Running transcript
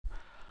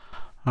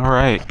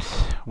Alright,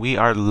 we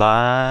are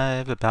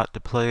live, about to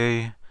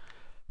play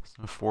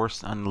some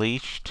Borscht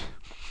Unleaked.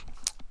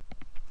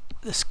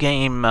 This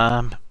game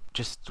was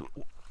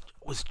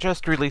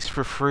just released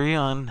for free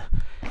on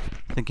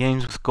the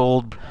Games with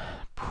Gold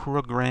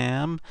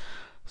program,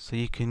 so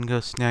you can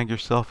go snag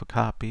yourself a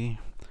copy.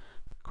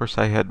 Of course,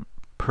 I had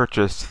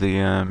purchased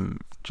the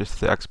just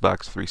the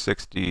Xbox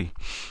 360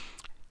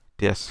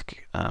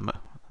 disc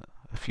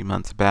a few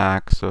months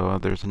back, so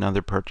there's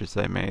another purchase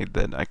I made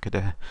that I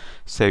could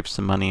save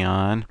some money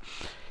on.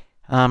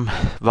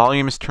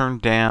 Volume is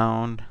turned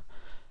down.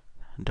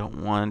 I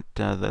don't want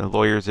the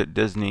lawyers at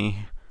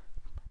Disney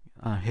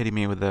hitting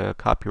me with a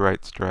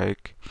copyright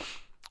strike,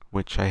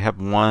 which I have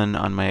one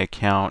on my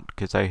account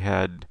because I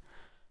had,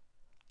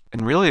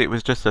 and really it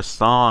was just a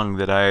song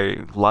that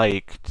I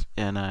liked,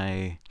 and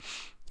I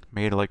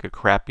made like a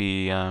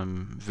crappy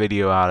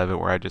video out of it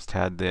where I just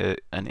had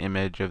an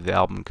image of the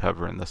album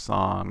cover and the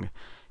song,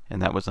 and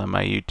that was on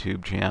my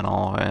YouTube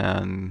channel,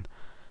 and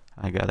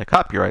I got a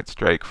copyright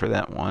strike for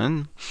that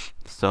one.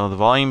 So the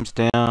volume's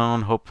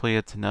down. Hopefully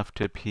it's enough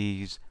to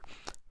appease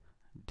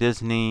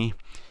Disney,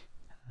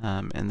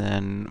 and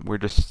then we're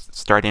just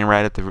starting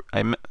right at the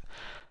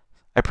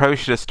I probably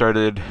should have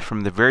started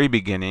from the very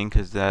beginning,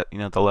 because that,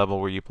 the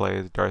level where you play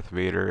as Darth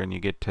Vader and you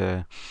get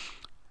to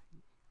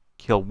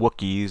kill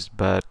Wookiees,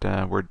 but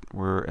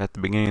we're at the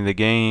beginning of the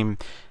game,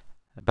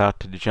 about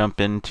to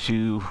jump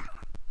into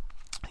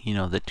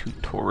the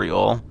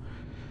tutorial.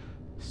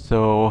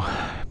 So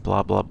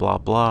blah blah blah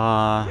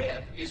blah.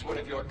 Grip is one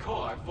of your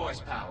core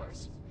voice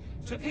powers.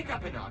 To pick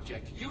up an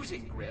object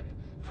using grip,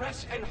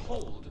 press and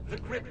hold the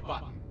grip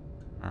button.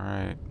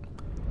 Alright.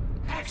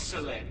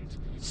 Excellent.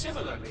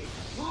 Similarly,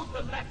 move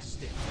the left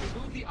stick to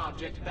move the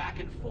object back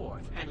and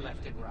forth and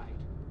left and right.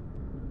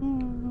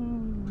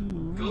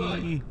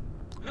 Good.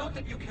 Note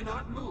that you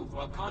cannot move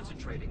while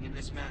concentrating in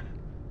this manner.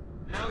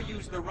 Now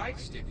use the right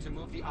stick to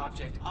move the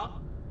object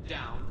up,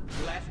 down,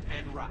 left,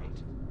 and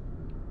right.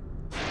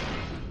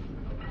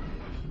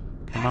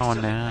 Come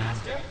on now.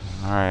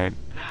 Alright.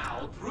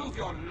 Now prove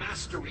your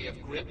mastery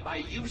of grip by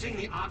using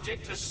the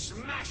object to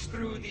smash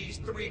through these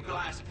 3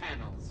 glass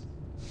panels.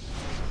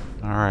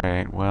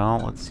 Alright, well,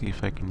 let's see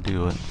if I can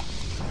do it.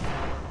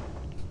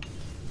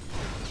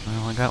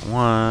 Well, I got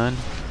one.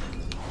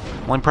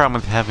 Only problem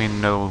with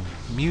having no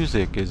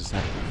music is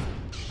that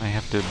I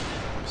have to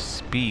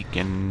speak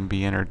and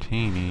be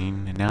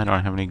entertaining, and now I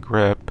don't have any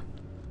grip,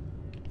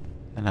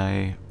 and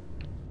I'm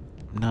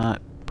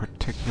not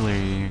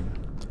particularly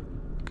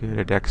good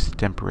at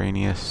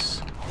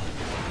extemporaneous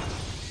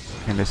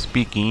kind of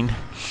speaking,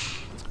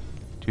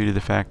 due to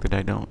the fact that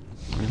I don't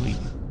really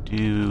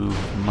do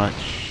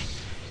much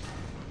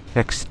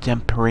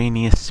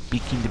extemporaneous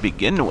speaking to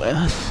begin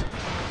with.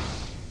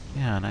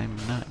 Yeah, and I'm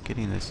not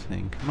getting this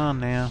thing. Come on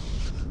now.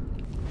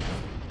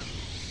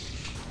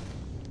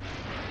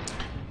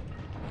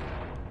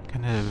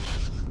 Kind of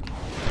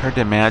hard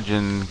to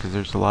imagine, because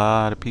there's a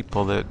lot of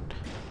people that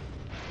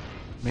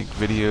make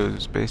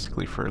videos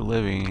basically for a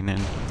living,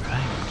 and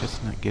I'm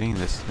just not getting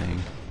this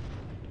thing.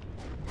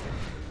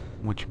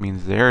 Which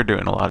means they're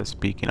doing a lot of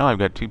speaking. Oh, I've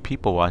got 2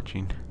 people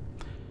watching.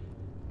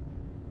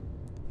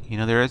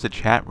 There is a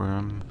chat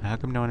room. How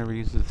come no one ever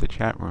uses the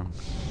chat room?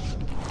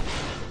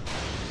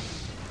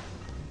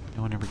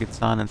 No one ever gets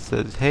on and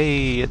says,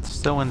 hey, it's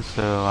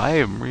so-and-so. I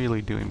am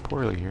really doing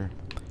poorly here.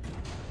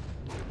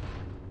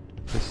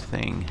 This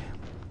thing.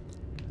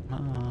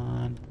 Come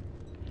on.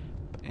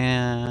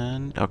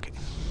 And, okay.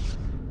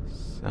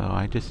 So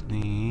I just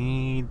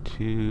need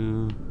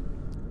to...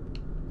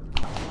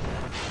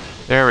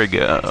 There we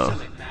go.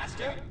 Excellent,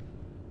 Master.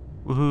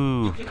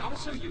 Woohoo. You can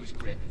also use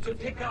grip to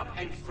pick up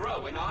and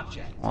throw an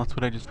object. Well, that's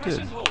what I just Press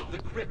did. and hold the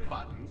grip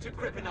button to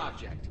grip an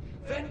object.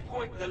 Then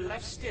point the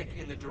left stick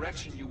in the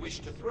direction you wish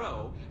to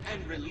throw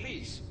and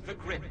release the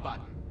grip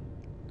button.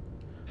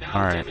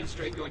 Now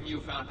demonstrate your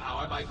newfound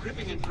power by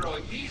gripping and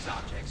throwing these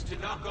objects to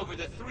knock over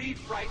the 3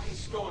 frightened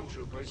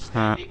stormtroopers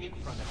standing in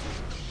front of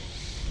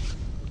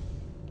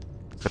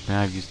you. Except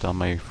now I've used all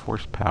my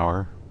force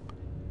power.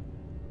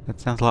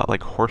 That sounds a lot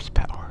like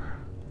horsepower.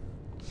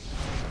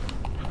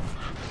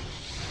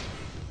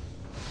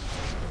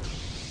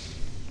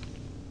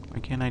 Why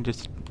can't I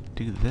just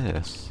do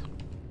this?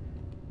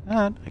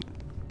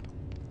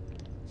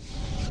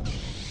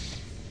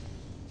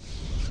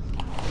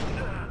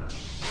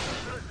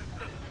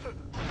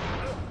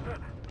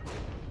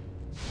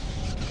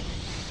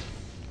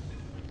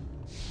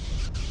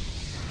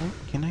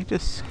 Can I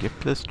just skip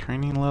this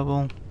training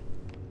level?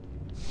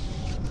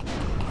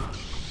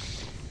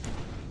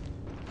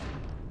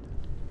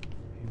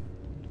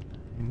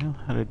 I know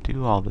how to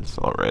do all this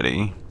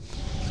already.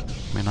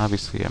 I mean,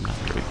 obviously I'm not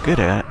very good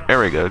at it. There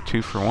we go,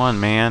 2 for 1,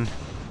 man.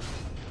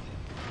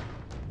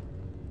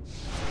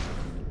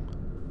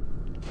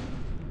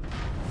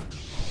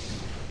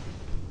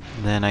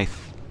 Then I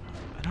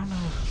don't know.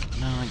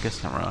 No, I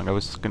guess I'm wrong. I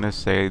was gonna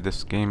say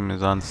this game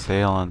is on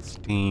sale on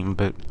Steam,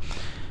 but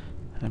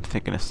I'm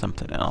thinking of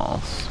something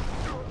else.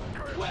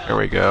 There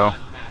we go.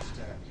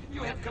 Master.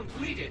 You have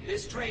completed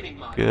this training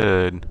module.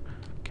 Good.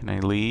 Can I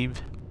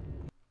leave?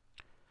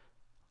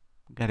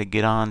 Gotta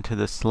get on to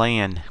the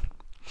slaying.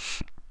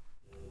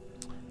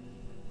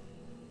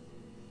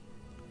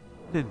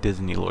 The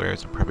Disney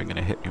lawyers are probably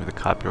gonna hit me with a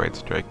copyright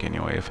strike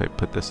anyway if I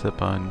put this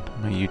up on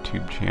my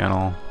YouTube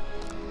channel.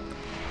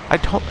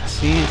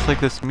 See, it's like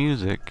this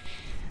music.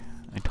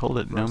 I told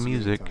it no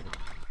music.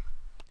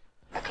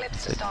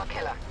 Eclipse to Star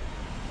Killer.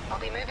 I'll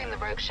be moving the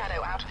Rogue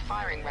Shadow out of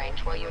firing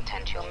range while you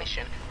attend to your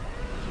mission.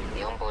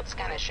 The onboard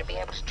scanners should be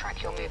able to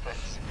track your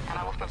movements, and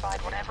I will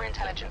provide whatever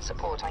intelligence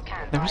support I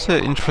can. There was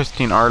an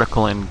interesting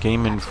article in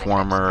Game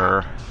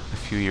Informer a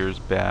few years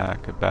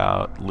back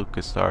about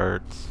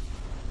LucasArts.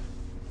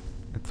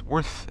 It's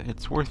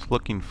worth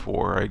looking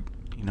for. I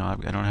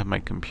don't have my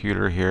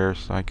computer here,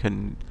 so I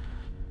couldn't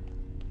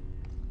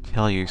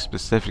tell you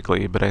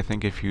specifically, but I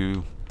think if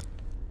you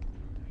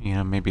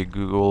maybe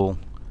Google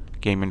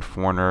Game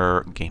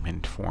Informer and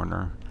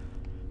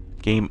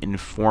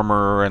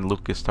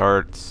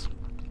LucasArts,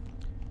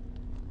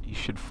 you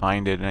should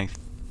find it. And I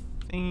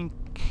think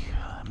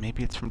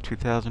maybe it's from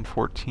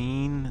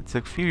 2014. It's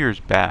a few years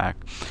back,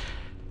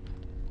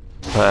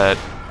 but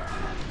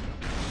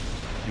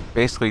it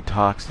basically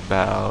talks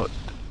about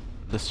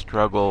the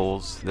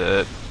struggles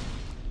that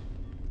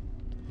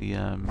the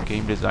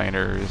game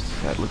designers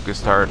at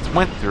LucasArts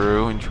went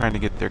through in trying to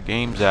get their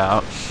games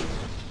out,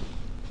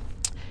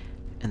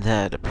 and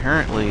that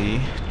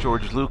apparently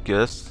George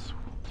Lucas,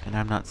 and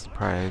I'm not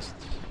surprised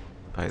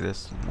by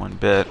this one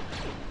bit,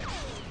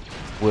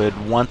 would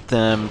want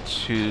them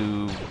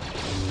to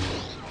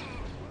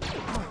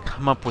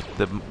come up with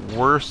the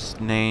worst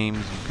names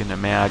you can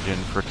imagine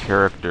for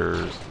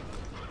characters.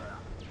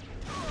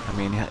 I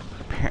mean,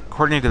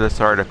 according to this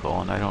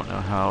article, and I don't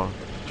know how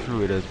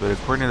true it is, but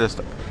according to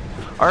this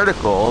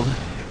article,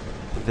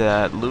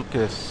 that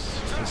Lucas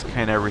is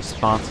kind of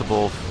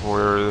responsible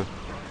for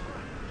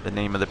the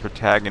name of the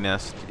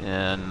protagonist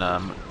in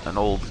an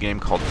old game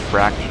called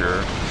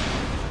Fracture.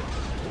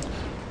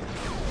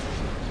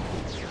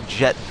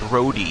 Jet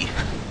Brody.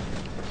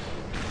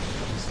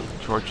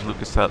 George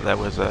Lucas thought that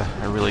was a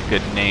really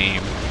good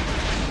name,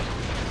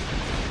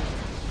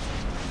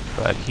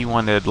 but he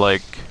wanted,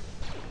 like,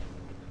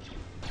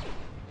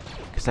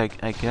 because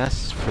I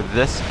guess for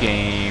this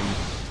game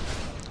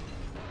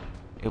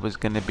it was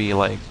going to be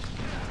like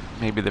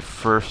maybe the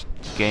first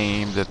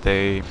game that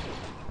they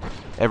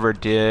ever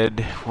did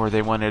where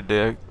they wanted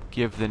to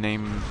give the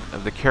name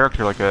of the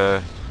character like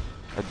a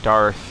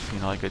Darth,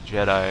 like a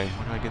Jedi.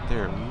 What do I get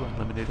there? Ooh,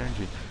 unlimited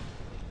energy.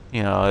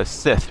 A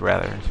Sith,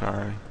 rather,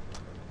 sorry.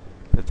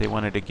 That they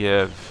wanted to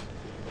give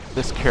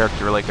this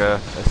character like a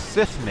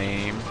Sith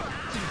name.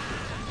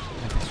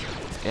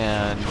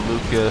 And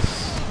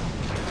Lucas,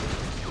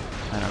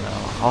 I don't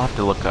know, I'll have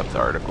to look up the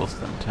article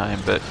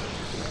sometime, but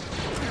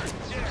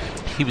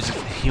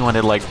he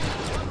wanted like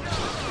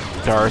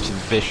Darth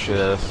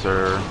Vicious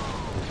or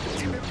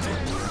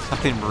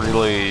something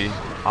really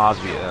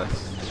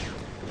obvious,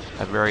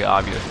 a very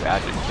obvious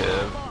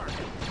adjective.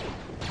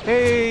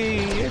 Hey,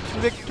 it's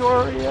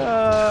Victoria!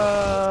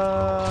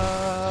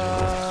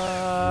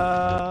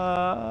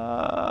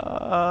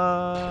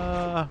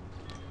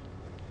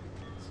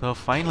 So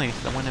finally,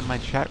 someone in my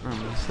chat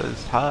room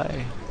says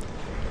hi.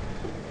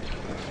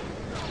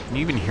 Can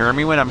you even hear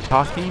me when I'm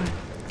talking?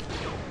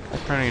 I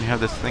don't even have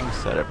this thing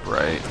set up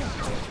right.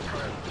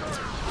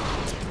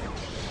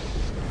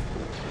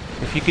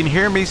 If you can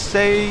hear me,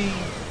 say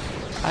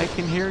I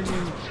can hear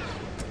you.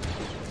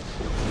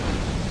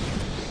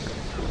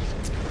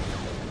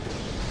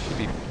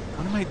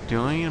 What am I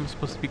doing? I'm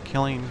supposed to be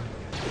killing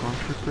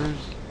stormtroopers.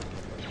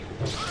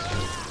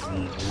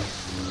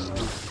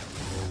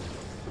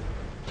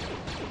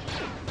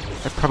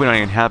 I probably don't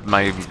even have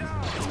my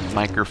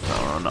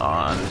microphone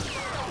on.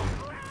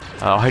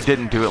 Oh, I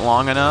didn't do it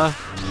long enough.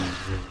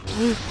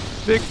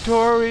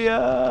 Victoria!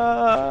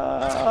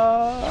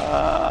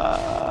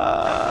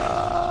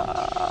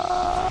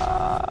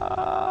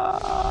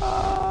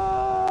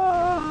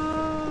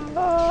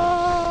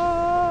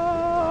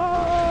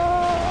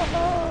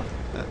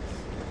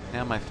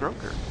 Now my throat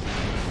hurts.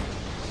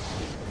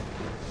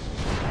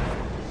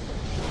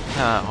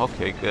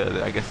 Okay,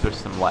 good. I guess there's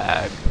some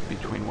lag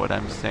between what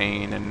I'm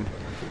saying and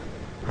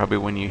probably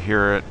when you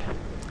hear it.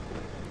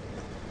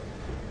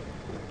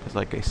 Because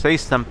like I say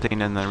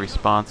something and the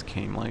response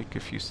came like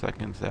a few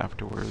seconds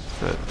afterwards,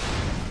 but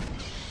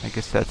I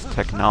guess that's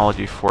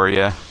technology for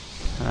you.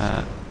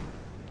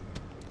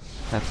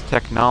 That's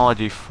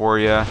technology for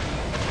you.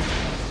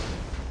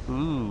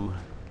 Ooh,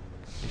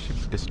 I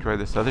should destroy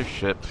this other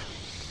ship.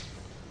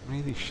 How many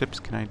of these ships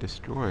can I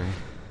destroy?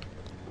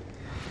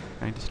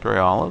 Can I destroy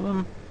all of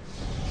them?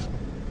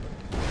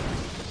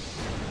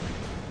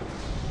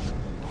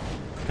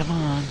 Come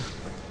on.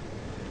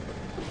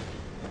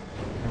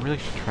 I really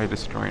should try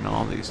destroying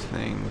all these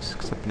things,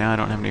 except now I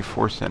don't have any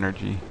force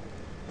energy.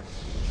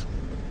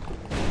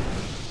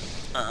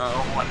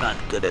 Oh, I'm not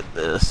good at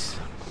this.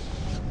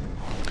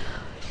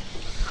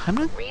 I'm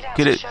not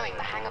good at... showing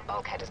the hangar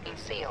bulkhead has been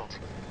sealed.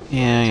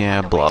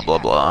 Yeah, blah blah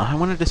blah. I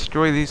want to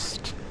destroy these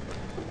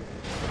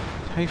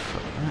not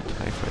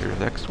TIE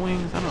fighters,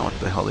 X-Wings? I don't know what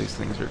the hell these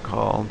things are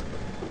called.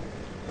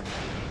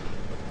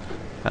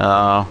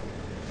 Well,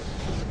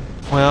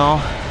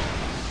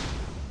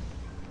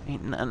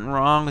 ain't nothing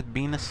wrong with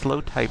being a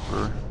slow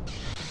typer.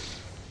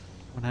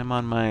 When I'm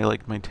on my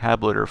my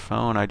tablet or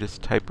phone, I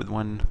just type with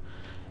one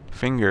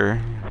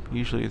finger.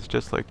 Usually it's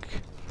just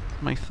like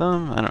my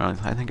thumb. I don't know.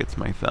 I think it's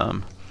my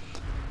thumb.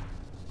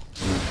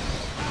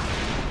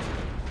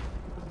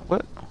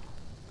 What?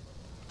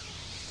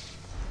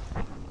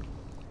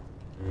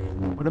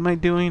 What am I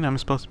doing? I'm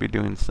supposed to be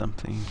doing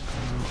something.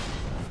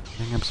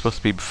 I think I'm supposed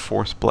to be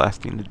force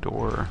blasting the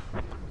door.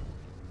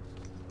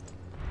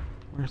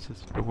 Where's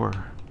this door?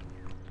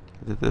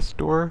 Is it this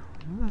door?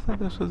 I thought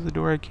this was the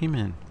door I came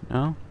in.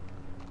 No?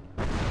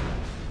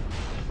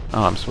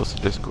 Oh, I'm supposed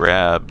to just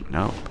grab...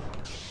 Nope.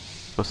 I'm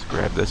supposed to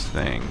grab this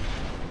thing.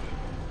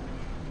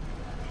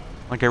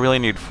 Like, I really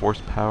need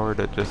force power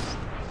to just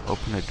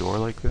open a door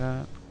like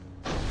that.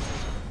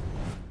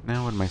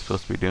 Now what am I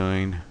supposed to be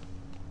doing?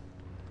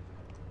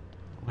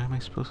 What am I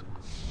supposed to...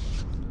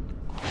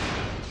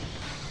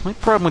 My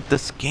problem with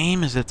this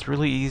game is it's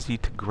really easy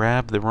to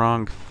grab the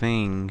wrong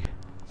thing.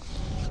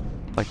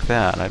 Like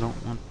that. I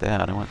don't want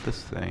that. I want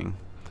this thing.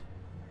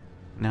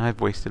 Now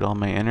I've wasted all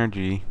my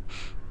energy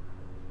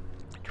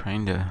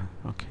trying to...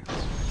 Okay.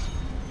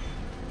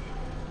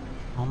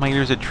 All my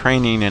years of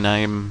training and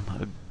I'm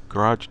a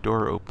garage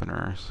door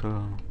opener,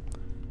 so...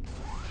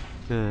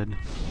 Good.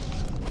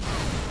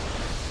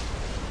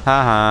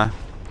 Haha.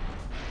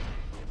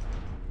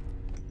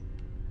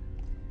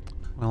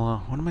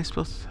 Well, what am I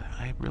supposed to...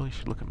 I really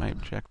should look at my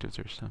objectives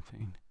or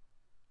something.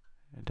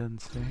 It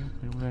doesn't say.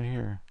 What do I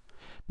hear?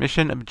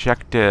 Mission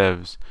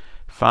objectives.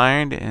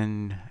 Find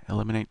and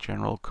eliminate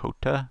General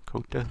Kita.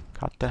 Do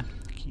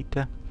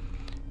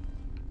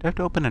I have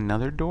to open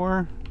another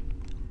door?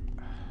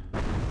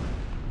 I'm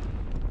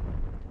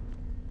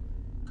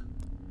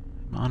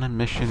on a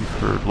mission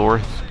for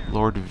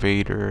Lord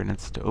Vader, and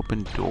it's to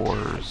open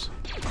doors.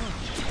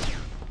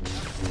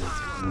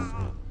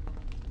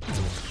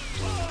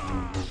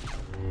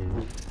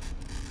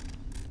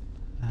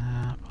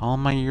 All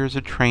my years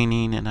of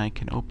training, and I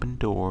can open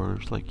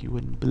doors like you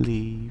wouldn't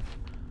believe.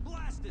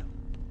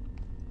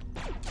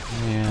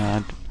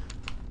 Yeah.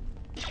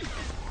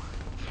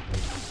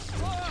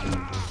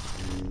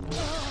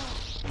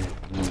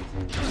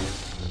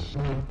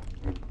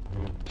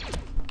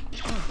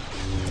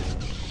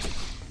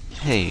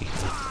 Hey.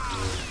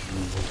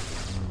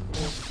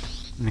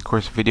 And of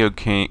course, video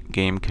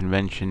game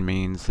convention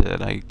means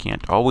that I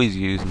can't always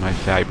use my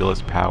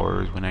fabulous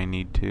powers when I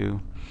need to.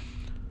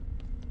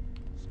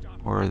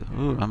 Or,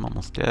 ooh, I'm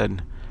almost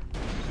dead.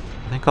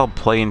 I think I'll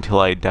play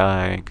until I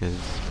die, because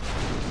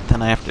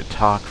then I have to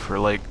talk for,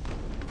 like,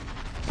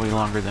 way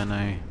longer than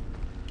I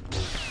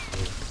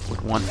would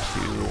want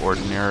to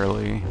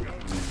ordinarily.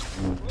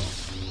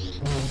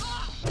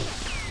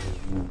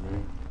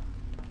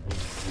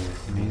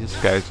 And this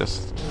guy's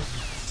just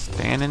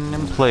standing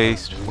in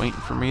place, waiting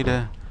for me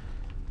to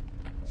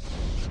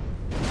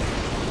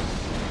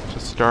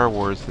Star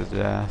Wars his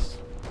ass.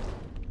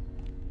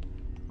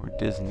 Or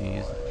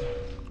Disney's.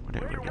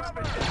 Whatever it is.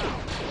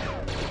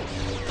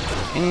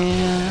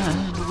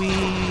 And we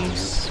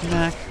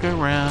smack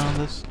around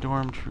the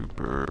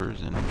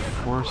stormtroopers and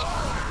force...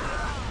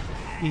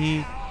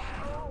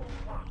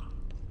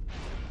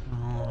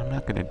 Oh, I'm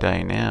not gonna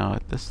die now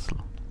at this...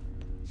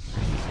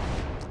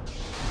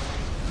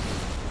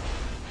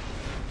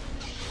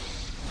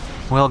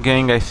 Well,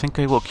 gang, I think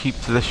I will keep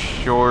this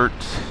short.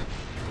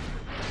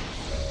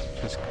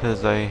 Just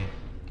because I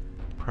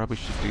probably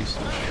should do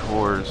some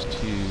chores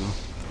too.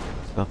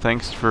 So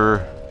thanks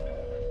for...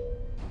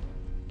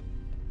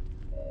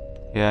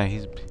 Yeah,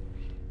 he's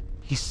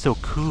so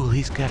cool.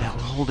 He's got to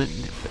hold it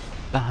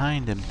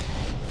behind him.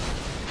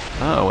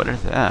 Oh, what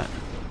is that?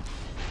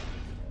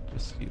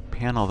 Just a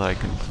panel that I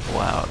can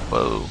pull out.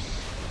 Whoa.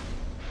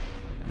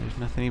 And there's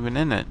nothing even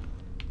in it.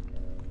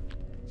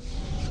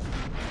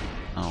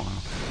 Oh,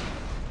 well.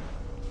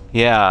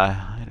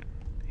 Yeah.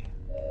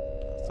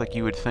 It's like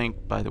you would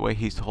think, by the way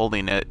he's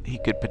holding it, he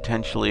could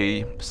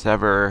potentially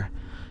sever,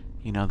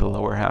 you know, the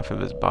lower half of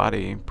his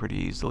body pretty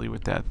easily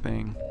with that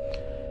thing.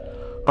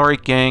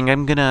 Alright, gang,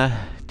 I'm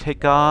gonna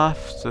take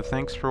off, so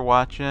thanks for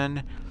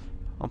watching.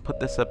 I'll put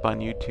this up on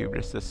YouTube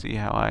just to see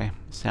how I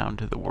sound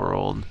to the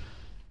world.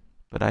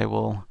 But I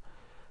will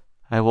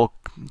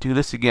do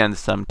this again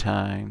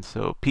sometime,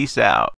 so peace out.